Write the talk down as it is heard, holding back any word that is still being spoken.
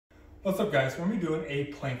What's up guys, we're going to be doing a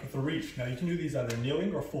plank with a reach. Now you can do these either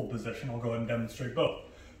kneeling or full position. I'll go ahead and demonstrate both.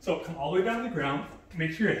 So come all the way down to the ground, make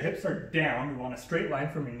sure your hips are down. We want a straight line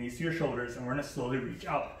from your knees to your shoulders, and we're going to slowly reach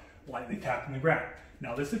out, lightly tapping the ground.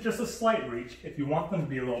 Now this is just a slight reach. If you want them to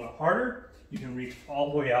be a little bit harder, you can reach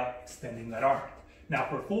all the way out, extending that arm. Now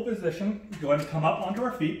for full position, go ahead and come up onto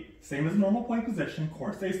our feet, same as normal plank position,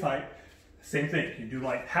 core stays tight. Same thing, you can do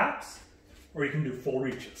light taps, or you can do full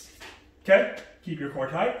reaches. Okay, keep your core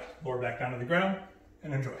tight, lower back down to the ground,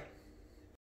 and enjoy.